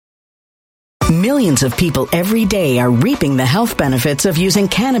Millions of people every day are reaping the health benefits of using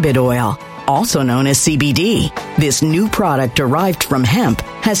cannabis oil, also known as CBD. This new product derived from hemp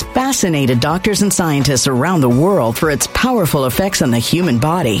has fascinated doctors and scientists around the world for its powerful effects on the human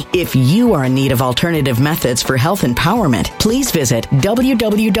body. If you are in need of alternative methods for health empowerment, please visit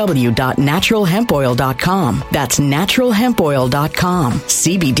www.naturalhempoil.com. That's naturalhempoil.com.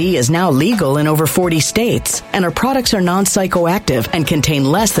 CBD is now legal in over 40 states, and our products are non-psychoactive and contain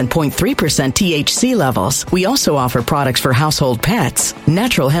less than 0.3% THC levels. We also offer products for household pets.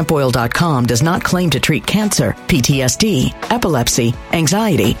 Naturalhempoil.com does not claim to treat cancer, PTSD, epilepsy,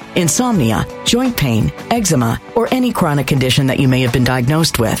 anxiety, insomnia, joint pain, eczema, or any chronic condition that you may have been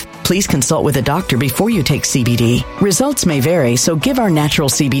diagnosed with. Please consult with a doctor before you take CBD. Results may vary, so give our natural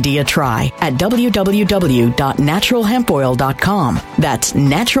CBD a try at www.naturalhempoil.com. That's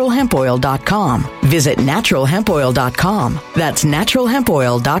naturalhempoil.com. Visit naturalhempoil.com. That's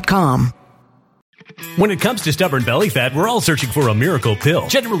naturalhempoil.com. When it comes to stubborn belly fat, we're all searching for a miracle pill.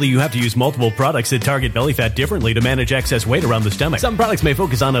 Generally, you have to use multiple products that target belly fat differently to manage excess weight around the stomach. Some products may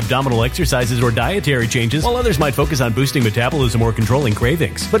focus on abdominal exercises or dietary changes, while others might focus on boosting metabolism or controlling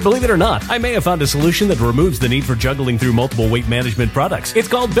cravings. But believe it or not, I may have found a solution that removes the need for juggling through multiple weight management products. It's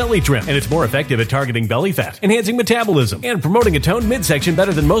called Belly Trim, and it's more effective at targeting belly fat, enhancing metabolism, and promoting a toned midsection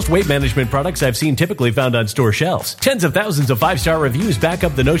better than most weight management products I've seen typically found on store shelves. Tens of thousands of 5-star reviews back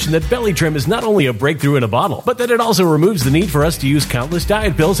up the notion that Belly Trim is not only a breakthrough in a bottle, but that it also removes the need for us to use countless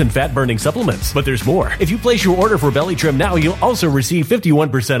diet pills and fat-burning supplements. But there's more. If you place your order for Belly Trim now, you'll also receive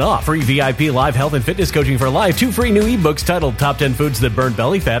 51% off, free VIP live health and fitness coaching for life, 2 free new ebooks titled Top 10 Foods That Burn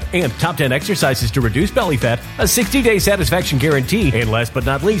Belly Fat and Top 10 Exercises to Reduce Belly Fat, a 60-day satisfaction guarantee, and last but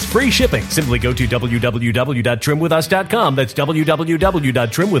not least, free shipping. Simply go to www.trimwithus.com. That's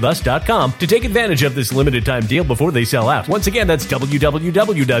www.trimwithus.com to take advantage of this limited time deal before they sell out. Once again, that's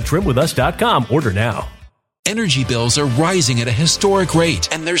www.trimwithus.com. Order now. Energy bills are rising at a historic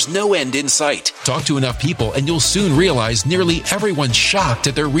rate, and there's no end in sight. Talk to enough people, and you'll soon realize nearly everyone's shocked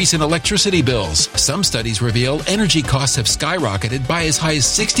at their recent electricity bills. Some studies reveal energy costs have skyrocketed by as high as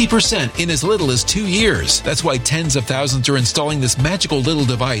 60% in as little as 2 years. That's why tens of thousands are installing this magical little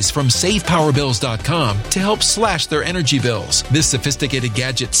device from SavePowerBills.com to help slash their energy bills. This sophisticated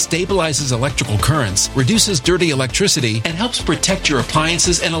gadget stabilizes electrical currents, reduces dirty electricity, and helps protect your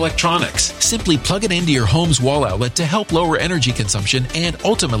appliances and electronics. Simply plug it into your home's wall outlet to help lower energy consumption and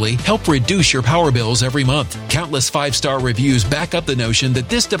ultimately help reduce your power bills every month. Countless 5-star reviews back up the notion that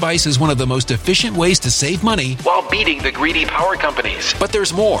this device is one of the most efficient ways to save money while beating the greedy power companies. But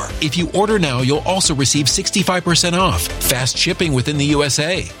there's more. If you order now, you'll also receive 65% off, fast shipping within the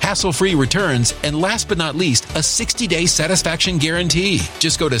USA, hassle-free returns, and last but not least, a 60-day satisfaction guarantee.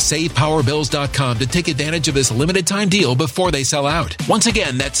 Just go to SavePowerBills.com to take advantage of this limited time deal before they sell out. Once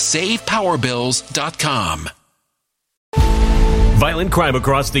again, that's SavePowerBills.com. Violent crime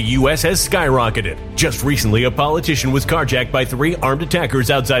across the U.S. has skyrocketed. Just recently, a politician was carjacked by 3 armed attackers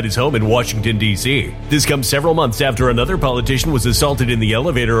outside his home in Washington, D.C. This comes several months after another politician was assaulted in the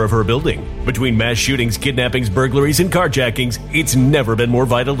elevator of her building. Between mass shootings, kidnappings, burglaries, and carjackings, it's never been more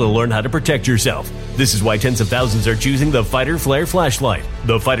vital to learn how to protect yourself. This is why tens of thousands are choosing the Fighter Flare flashlight.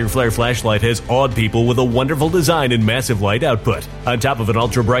 The Fighter Flare flashlight has awed people with a wonderful design and massive light output. On top of an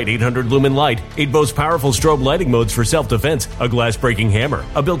ultra-bright 800-lumen light, it boasts powerful strobe lighting modes for self-defense, a glass-breaking hammer,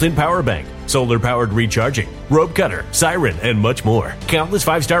 a built-in power bank, solar-powered recharging, rope cutter, siren, and much more. Countless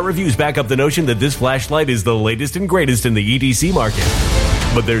 5-star reviews back up the notion that this flashlight is the latest and greatest in the EDC market.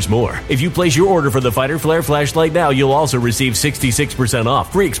 But there's more. If you place your order for the Fighter Flare flashlight now, you'll also receive 66%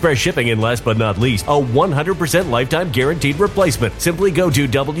 off, free express shipping, and last but not least, a 100% lifetime guaranteed replacement. Simply go to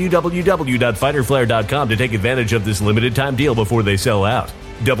www.fighterflare.com to take advantage of this limited time deal before they sell out.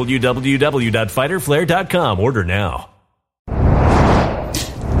 www.fighterflare.com. Order now.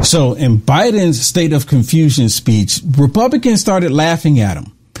 So in Biden's State of Confusion speech, Republicans started laughing at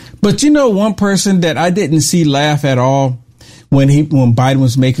him. But you know, one person that I didn't see laugh at all when Biden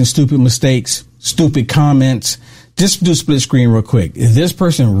was making stupid mistakes, stupid comments. Just do split screen real quick. This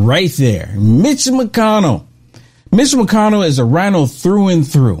person right there, Mitch McConnell. Mitch McConnell is a rhino through and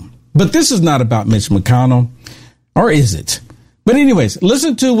through. But this is not about Mitch McConnell. Or is it? But anyways,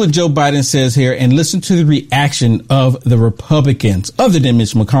 listen to what Joe Biden says here and listen to the reaction of the Republicans, other than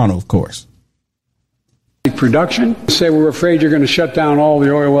Mitch McConnell, of course. Production. Say we're afraid you're going to shut down all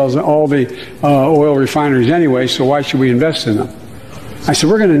the oil wells and all the oil refineries anyway, so why should we invest in them? I said,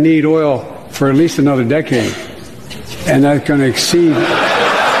 we're going to need oil for at least another decade. And that's going to exceed.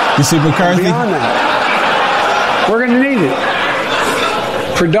 You see McCarthy? Beyond that. We're going to need it.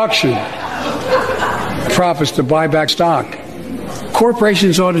 Production. Profits to buy back stock.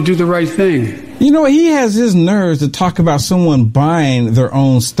 corporations ought to do the right thing. You know, he has his nerves to talk about someone buying their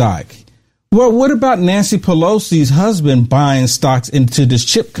own stock. Well, what about Nancy Pelosi's husband buying stocks into this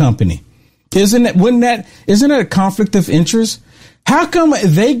chip company? Isn't that a conflict of interest? How come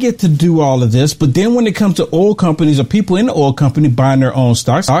they get to do all of this, but then when it comes to oil companies or people in the oil company buying their own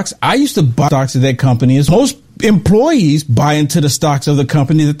stocks, I used to buy stocks of that company. Most employees buy into the stocks of the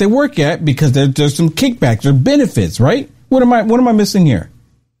company that they work at because there's some kickbacks or benefits, right? What am I missing here?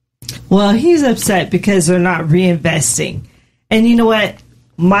 Well, he's upset because they're not reinvesting. And you know what?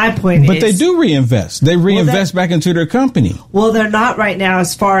 My point is... But they do reinvest. They reinvest back into their company. Well, they're not right now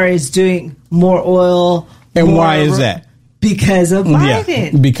as far as doing more oil. And why is that? Because of Biden.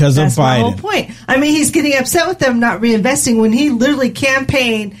 Yeah, because of Biden. That's my whole point. I mean, he's getting upset with them not reinvesting when he literally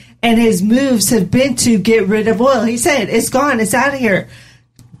campaigned and his moves have been to get rid of oil. He said, it's gone. It's out of here.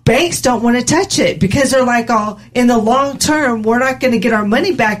 Banks don't want to touch it because they're like, oh, in the long term, we're not going to get our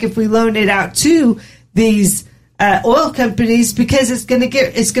money back if we loan it out to these oil companies because it's going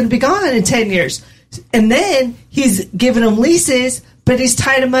to be gone in 10 years. And then he's giving them leases, but he's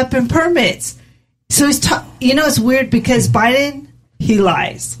tied them up in permits. So it's weird because Biden, he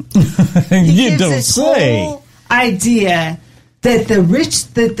lies. He gives this whole idea that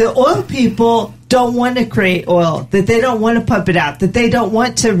the oil people don't want to create oil, that they don't want to pump it out, that they don't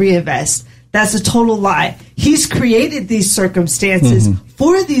want to reinvest. That's a total lie. He's created these circumstances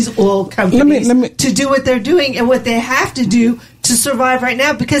for these oil companies to do what they're doing and what they have to do to survive right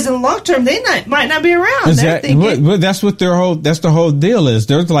now, because in the long term they might not be around. Exactly. That's what that's the whole deal is.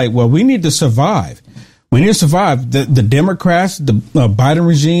 They're like, well, we need to survive. We need to survive. The Democrats, the Biden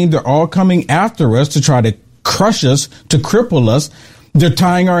regime, they're all coming after us to try to crush us, to cripple us. They're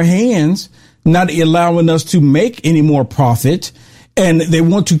tying our hands, not allowing us to make any more profit. And they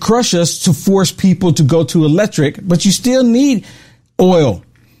want to crush us to force people to go to electric, but you still need oil.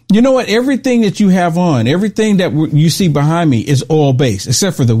 You know what? Everything that you have on, everything that you see behind me is oil based,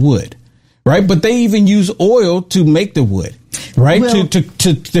 except for the wood, right? But they even use oil to make the wood, right? Well, to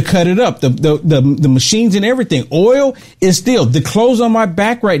cut it up, the machines and everything. Oil is still the clothes on my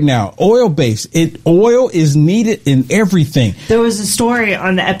back right now, oil based. Oil is needed in everything. There was a story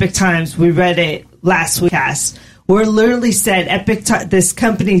on the Epic Times. We read it last week, where it literally said this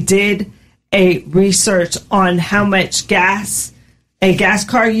company did a research on how much gas a gas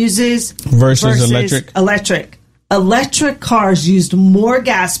car uses versus electric. Electric cars used more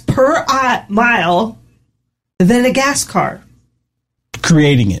gas per mile than a gas car.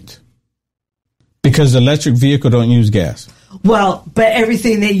 Creating it. Because the electric vehicle don't use gas. Well, but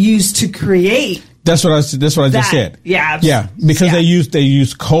everything they use to create. That's what I just said. Yeah. Yeah. Because they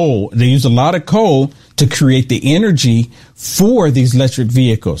use coal. They use a lot of coal to create the energy for these electric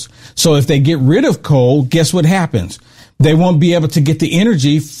vehicles. So if they get rid of coal, guess what happens? They won't be able to get the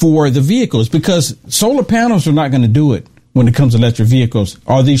energy for the vehicles, because solar panels are not going to do it when it comes to electric vehicles.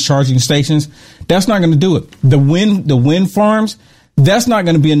 All these charging stations, that's not going to do it. The wind farms, that's not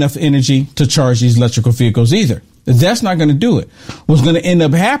going to be enough energy to charge these electrical vehicles either. That's not going to do it. What's going to end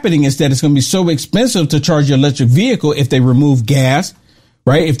up happening is that it's going to be so expensive to charge your electric vehicle if they remove gas,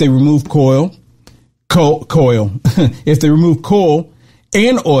 right? If they remove coal, if they remove coal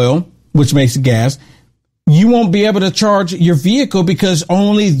and oil, which makes gas, you won't be able to charge your vehicle because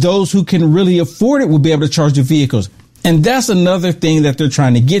only those who can really afford it will be able to charge the vehicles. And that's another thing that they're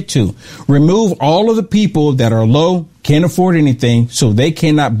trying to get to. Remove all of the people that are low, can't afford anything, so they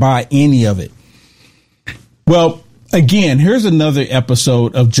cannot buy any of it. Well, again, here's another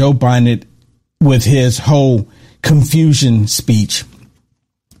episode of Joe Biden with his whole confusion speech.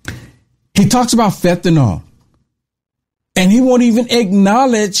 He talks about fentanyl, and he won't even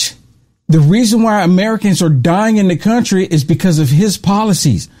acknowledge the reason why Americans are dying in the country is because of his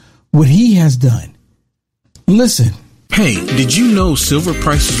policies, what he has done. Listen. Hey, did you know silver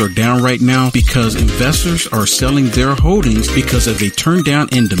prices are down right now because investors are selling their holdings because of a turn down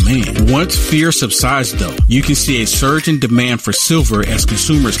in demand? Once fear subsides, though, you can see a surge in demand for silver as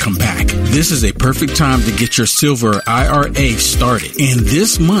consumers come back. This is a perfect time to get your silver IRA started. And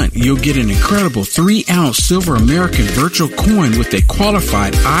this month, you'll get an incredible 3-ounce silver American virtual coin with a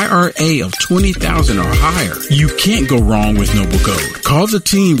qualified IRA of $20,000 or higher. You can't go wrong with Noble Gold. Call the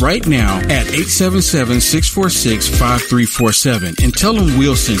team right now at 877-646-5347 and tell them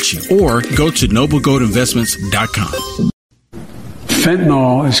we'll send you, or go to noblegoldinvestments.com.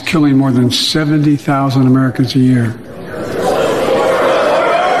 Fentanyl is killing more than 70,000 Americans a year.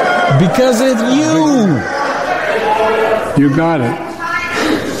 Because of you. You got it.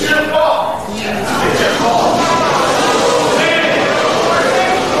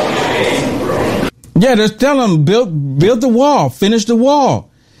 Yeah, they're telling him, build the wall, finish the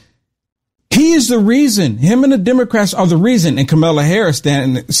wall. He is the reason. Him and the Democrats are the reason. And Kamala Harris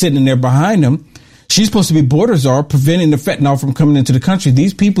sitting there behind him. She's supposed to be border czar, preventing the fentanyl from coming into the country.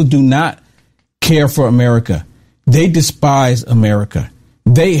 These people do not care for America. They despise America.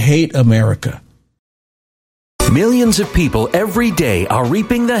 They hate America. Millions of people every day are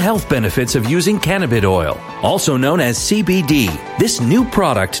reaping the health benefits of using cannabis oil, also known as CBD. This new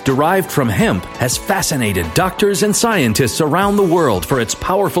product derived from hemp has fascinated doctors and scientists around the world for its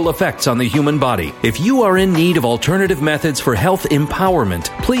powerful effects on the human body. If you are in need of alternative methods for health empowerment,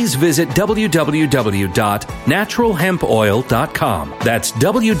 please visit www.naturalhempoil.com. That's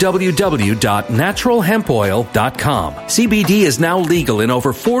www.naturalhempoil.com. CBD is now legal in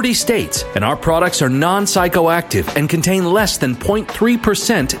over 40 states, and our products are non-psychoactive and contain less than 0.3%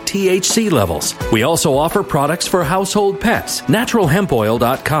 THC levels. We also offer products for household pets.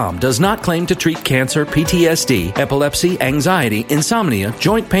 NaturalHempOil.com does not claim to treat cancer, PTSD, epilepsy, anxiety, insomnia,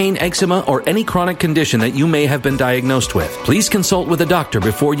 joint pain, eczema, or any chronic condition that you may have been diagnosed with. Please consult with a doctor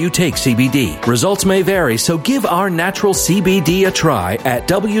before you take CBD. Results may vary, so give our natural CBD a try at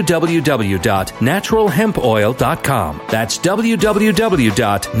www.naturalhempoil.com. That's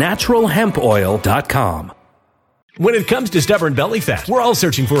www.naturalhempoil.com. When it comes to stubborn belly fat, we're all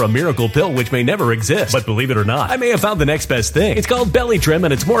searching for a miracle pill which may never exist. But believe it or not, I may have found the next best thing. It's called Belly Trim,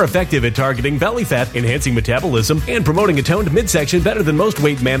 and it's more effective at targeting belly fat, enhancing metabolism, and promoting a toned midsection better than most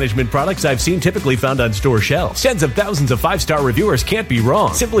weight management products I've seen typically found on store shelves. Tens of thousands of 5-star reviewers can't be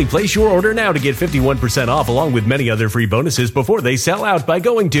wrong. Simply place your order now to get 51% off along with many other free bonuses before they sell out by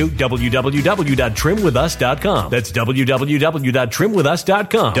going to www.trimwithus.com. That's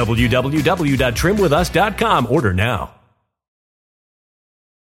www.trimwithus.com. www.trimwithus.com. Order now.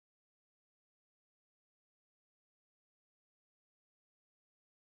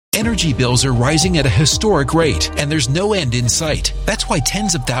 Energy bills are rising at a historic rate, and there's no end in sight. That's why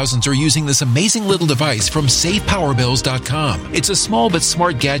tens of thousands are using this amazing little device from SavePowerBills.com. It's a small but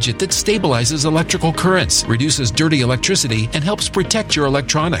smart gadget that stabilizes electrical currents, reduces dirty electricity, and helps protect your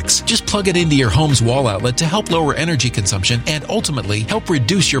electronics. Just plug it into your home's wall outlet to help lower energy consumption and ultimately help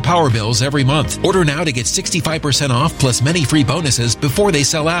reduce your power bills every month. Order now to get 65% off plus many free bonuses before they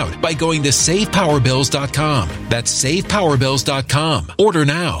sell out by going to SavePowerBills.com. That's SavePowerBills.com. Order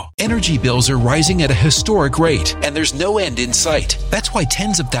now. Energy bills are rising at a historic rate, and there's no end in sight. That's why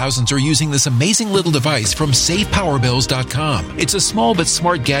tens of thousands are using this amazing little device from SavePowerBills.com. It's a small but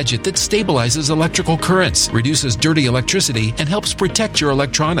smart gadget that stabilizes electrical currents, reduces dirty electricity, and helps protect your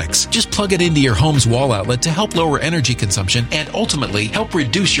electronics. Just plug it into your home's wall outlet to help lower energy consumption and ultimately help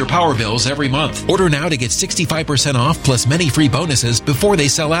reduce your power bills every month. Order now to get 65% off plus many free bonuses before they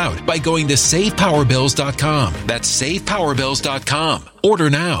sell out by going to SavePowerBills.com. That's SavePowerBills.com.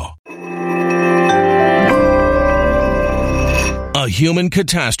 Order now. A human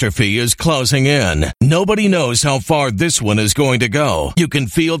catastrophe is closing in. Nobody knows how far this one is going to go. You can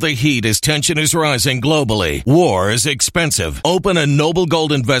feel the heat as tension is rising globally. War is expensive. Open a Noble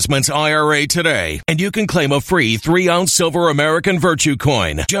Gold Investments IRA today, and you can claim a free 3-ounce silver American Virtue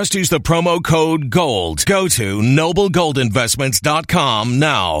coin. Just use the promo code GOLD. Go to noblegoldinvestments.com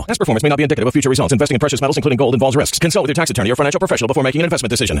now. Past performance may not be indicative of future results. Investing in precious metals, including gold, involves risks. Consult with your tax attorney or financial professional before making an investment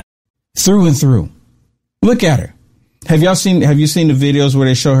decision. Through and through. Look at her. Have you seen the videos where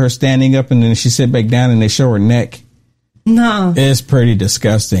they show her standing up and then she sit back down and they show her neck? No. It's pretty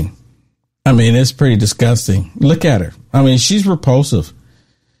disgusting. I mean, it's pretty disgusting. Look at her. I mean, she's repulsive.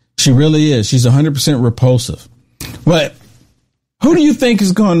 She really is. She's 100% repulsive. But who do you think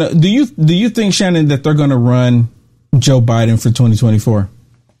is going to, do you think, Shannon, that they're going to run Joe Biden for 2024?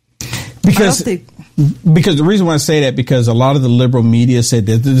 Because the reason why I say that, because a lot of the liberal media said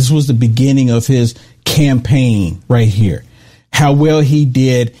that this was the beginning of his campaign right here. How well he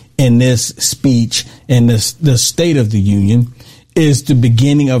did in this speech and the State of the Union is the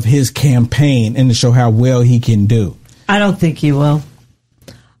beginning of his campaign and to show how well he can do. I don't think he will.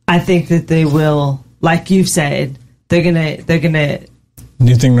 I think that they will, like you've said, they're gonna. Do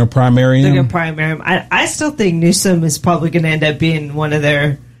you think they'll primary him? They're gonna primary him. I still think Newsom is probably gonna end up being one of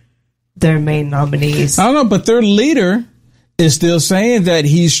their main nominees. I don't know, but their leader is still saying that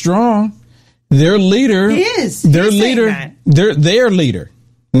he's strong. Their leader, he is. Their leader, their leader.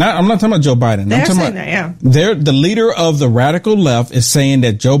 I'm not talking about Joe Biden. They're I'm talking saying about that, yeah. The leader of the radical left is saying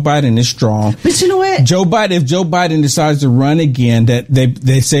that Joe Biden is strong. But you know what? If Joe Biden decides to run again, that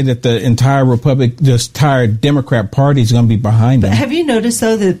they say that the entire Democrat Party is going to be behind him. But have you noticed,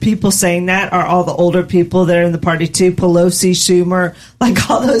 though, that people saying that are all the older people that are in the party, too? Pelosi, Schumer, like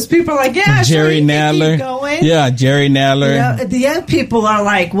all those people are like, yeah, Jerry sure, Nadler. Keep going. Yeah, Jerry Nadler. You know, the young people are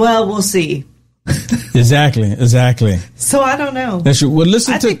like, well, we'll see. Exactly. So I don't know. That's true. Well,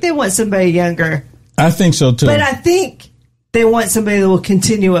 I think they want somebody younger. I think so too. But I think they want somebody that will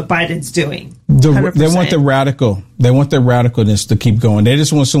continue what Biden's doing. They want the radical. They want the radicalness to keep going. They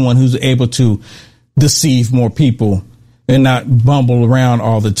just want someone who's able to deceive more people and not bumble around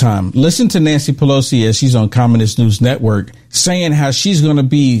all the time. Listen to Nancy Pelosi as she's on Communist News Network saying how she's going to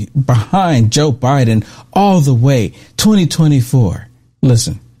be behind Joe Biden all the way 2024.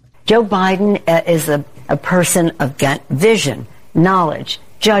 Listen. Joe Biden is a person of vision, knowledge,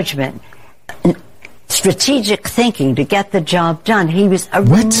 judgment, strategic thinking to get the job done. He was a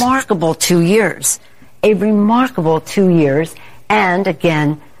remarkable 2 years. And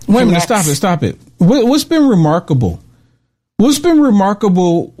again, wait a minute, stop it. What's been remarkable? What's been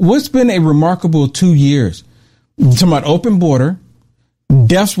a remarkable 2 years? Talking about open border,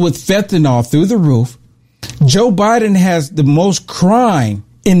 deaths with fentanyl through the roof. Joe Biden has the most crime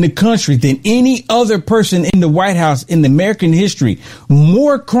in the country than any other person in the White House in American history.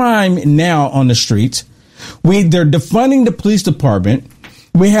 More crime now on the streets. They're defunding the police department.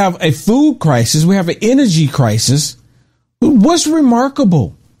 We have a food crisis. We have an energy crisis. What's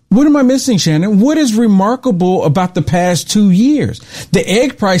remarkable? What am I missing, Shannon? What is remarkable about the past 2 years? The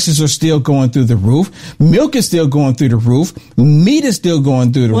egg prices are still going through the roof. Milk is still going through the roof. Meat is still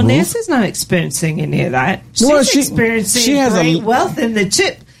going through the roof. Well, Nancy's not experiencing any of that. She's experiencing great wealth in the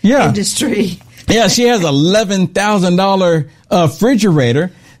chip industry. Yeah, she has $11,000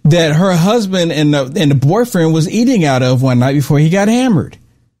 refrigerator that her husband and the boyfriend was eating out of one night before he got hammered.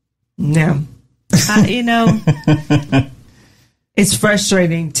 No. It's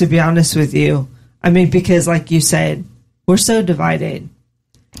frustrating, to be honest with you. I mean, because like you said, we're so divided.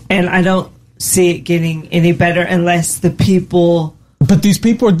 And I don't see it getting any better unless the people... But these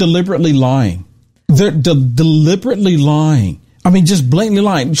people are deliberately lying. They're deliberately lying. I mean, just blatantly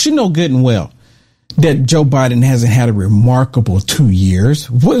lying. She know good and well that Joe Biden hasn't had a remarkable 2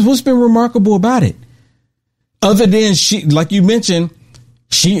 years. What's been remarkable about it? Other than like you mentioned,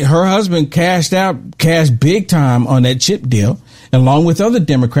 her husband cashed big time on that chip deal, along with other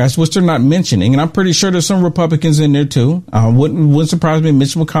Democrats, which they're not mentioning. And I'm pretty sure there's some Republicans in there, too. Wouldn't surprise me.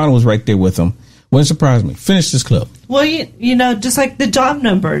 Mitch McConnell was right there with them. Wouldn't surprise me. Finish this clip. Well, just like the job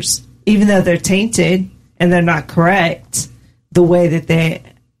numbers, even though they're tainted and they're not correct, the way that they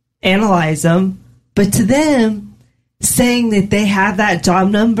analyze them, but to them, saying that they have that job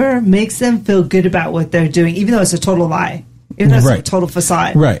number makes them feel good about what they're doing, even though it's a total lie. Even though it's a total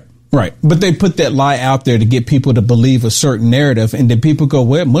facade. Right. But they put that lie out there to get people to believe a certain narrative, and then people go,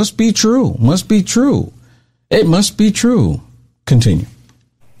 well, it must be true. It must be true. Continue.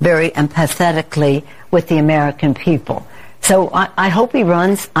 Very empathetically with the American people. So I hope he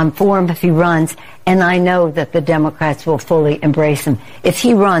runs. I'm for him if he runs, and I know that the Democrats will fully embrace him. If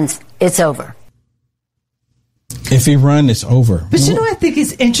he runs, it's over. If he runs, it's over. But I think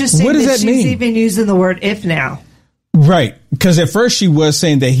it's interesting that she's even using the word if now. Right, because at first she was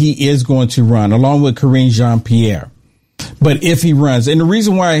saying that he is going to run, along with Karine Jean-Pierre. But if he runs, and the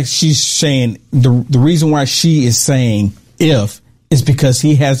reason why she's saying, the reason why she is saying if, is because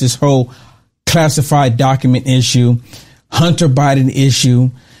he has this whole classified document issue, Hunter Biden issue,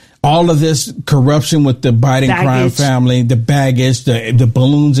 all of this corruption with the Biden crime family, the baggage, the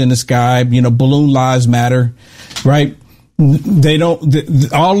balloons in the sky, balloon lives matter, right?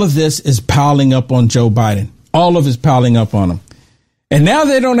 All of this is piling up on Joe Biden. All of it's piling up on them. And now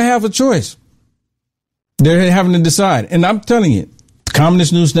they don't have a choice. They're having to decide. And I'm telling you,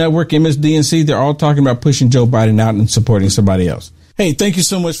 Communist News Network, MSDNC, they're all talking about pushing Joe Biden out and supporting somebody else. Hey, thank you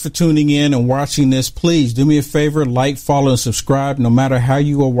so much for tuning in and watching this. Please do me a favor, like, follow, and subscribe no matter how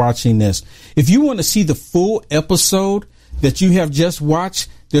you are watching this. If you want to see the full episode that you have just watched,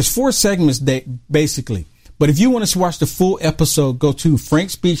 there's 4 segments basically. But if you want to watch the full episode, go to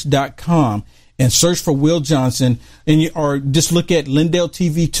frankspeech.com and search for Will Johnson, or just look at Lindell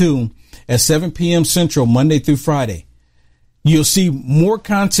TV 2 at 7 p.m. Central, Monday through Friday. You'll see more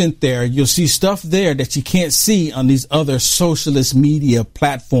content there. You'll see stuff there that you can't see on these other socialist media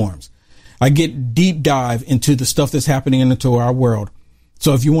platforms. I get deep dive into the stuff that's happening into our world.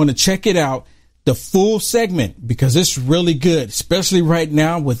 So if you want to check it out, the full segment, because it's really good, especially right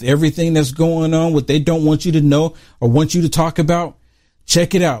now with everything that's going on, what they don't want you to know or want you to talk about,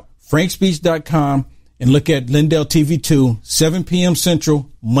 check it out. frankspeech.com and look at Lindell TV 2, 7 p.m. Central,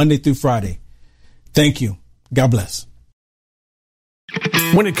 Monday through Friday. Thank you. God bless.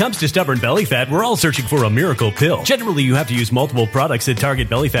 When it comes to stubborn belly fat, we're all searching for a miracle pill. Generally, you have to use multiple products that target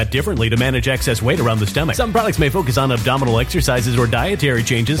belly fat differently to manage excess weight around the stomach. Some products may focus on abdominal exercises or dietary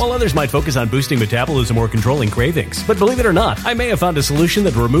changes, while others might focus on boosting metabolism or controlling cravings. But believe it or not, I may have found a solution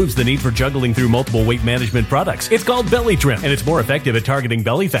that removes the need for juggling through multiple weight management products. It's called Belly Trim, and it's more effective at targeting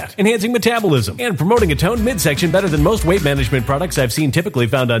belly fat, enhancing metabolism, and promoting a toned midsection better than most weight management products I've seen typically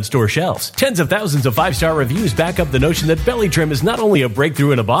found on store shelves. Tens of thousands of 5-star reviews back up the notion that Belly Trim is not only a breakthrough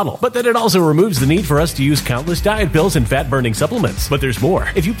in a bottle, but that it also removes the need for us to use countless diet pills and fat-burning supplements. But there's more.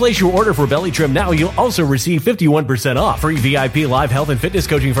 If you place your order for Belly Trim now, you'll also receive 51% off, free VIP live health and fitness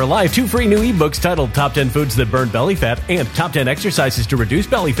coaching for life, 2 free new ebooks titled Top 10 Foods That Burn Belly Fat and Top 10 Exercises to Reduce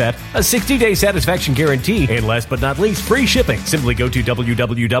Belly Fat, a 60-day satisfaction guarantee, and last but not least, free shipping. Simply go to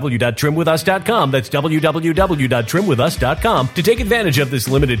www.trimwithus.com. That's www.trimwithus.com to take advantage of this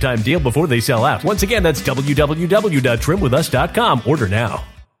limited time deal before they sell out. Once again, that's www.trimwithus.com. Order now.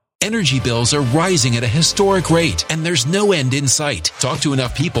 Energy bills are rising at a historic rate, and there's no end in sight. Talk to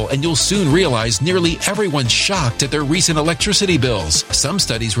enough people, and you'll soon realize nearly everyone's shocked at their recent electricity bills. Some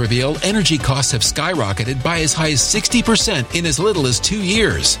studies reveal energy costs have skyrocketed by as high as 60% in as little as 2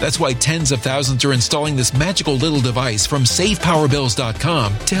 years. That's why tens of thousands are installing this magical little device from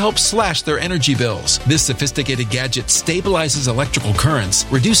SavePowerBills.com to help slash their energy bills. This sophisticated gadget stabilizes electrical currents,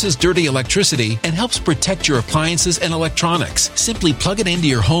 reduces dirty electricity, and helps protect your appliances and electronics. Simply plug it into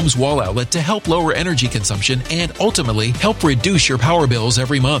your home's wall outlet to help lower energy consumption and ultimately help reduce your power bills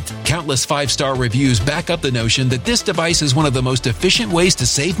every month. Countless 5-star reviews back up the notion that this device is one of the most efficient ways to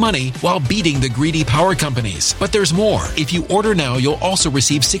save money while beating the greedy power companies. But there's more. If you order now, you'll also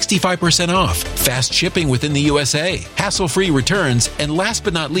receive 65% off, fast shipping within the USA, hassle-free returns, and last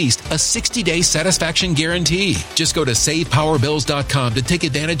but not least, a 60-day satisfaction guarantee. Just go to SavePowerBills.com to take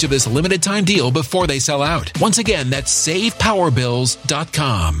advantage of this limited time deal before they sell out. Once again, that's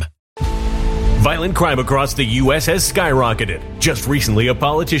SavePowerBills.com. Violent crime across the U.S. has skyrocketed. Just recently, a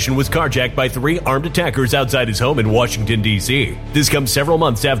politician was carjacked by 3 armed attackers outside his home in Washington, D.C. This comes several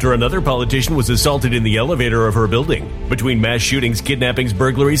months after another politician was assaulted in the elevator of her building. Between mass shootings, kidnappings,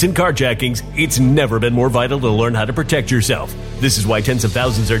 burglaries, and carjackings, it's never been more vital to learn how to protect yourself. This is why tens of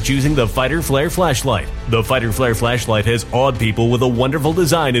thousands are choosing the Fighter Flare flashlight. The Fighter Flare flashlight has awed people with a wonderful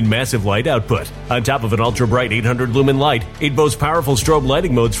design and massive light output. On top of an ultra-bright 800 lumen light, it boasts powerful strobe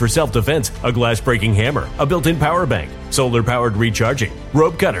lighting modes for self-defense, a glass-breaking hammer, a built-in power bank, solar-powered recharging,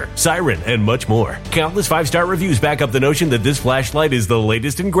 rope cutter, siren, and much more. Countless 5-star reviews back up the notion that this flashlight is the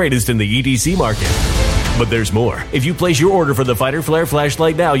latest and greatest in the EDC market. But there's more. If you place your order for the Fighter Flare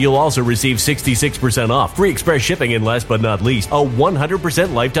flashlight now, you'll also receive 66% off, free express shipping, and last but not least, a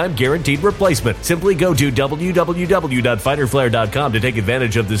 100% lifetime guaranteed replacement. Simply go to www.fighterflare.com to take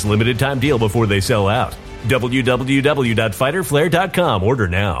advantage of this limited time deal before they sell out. www.fighterflare.com. Order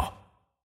now.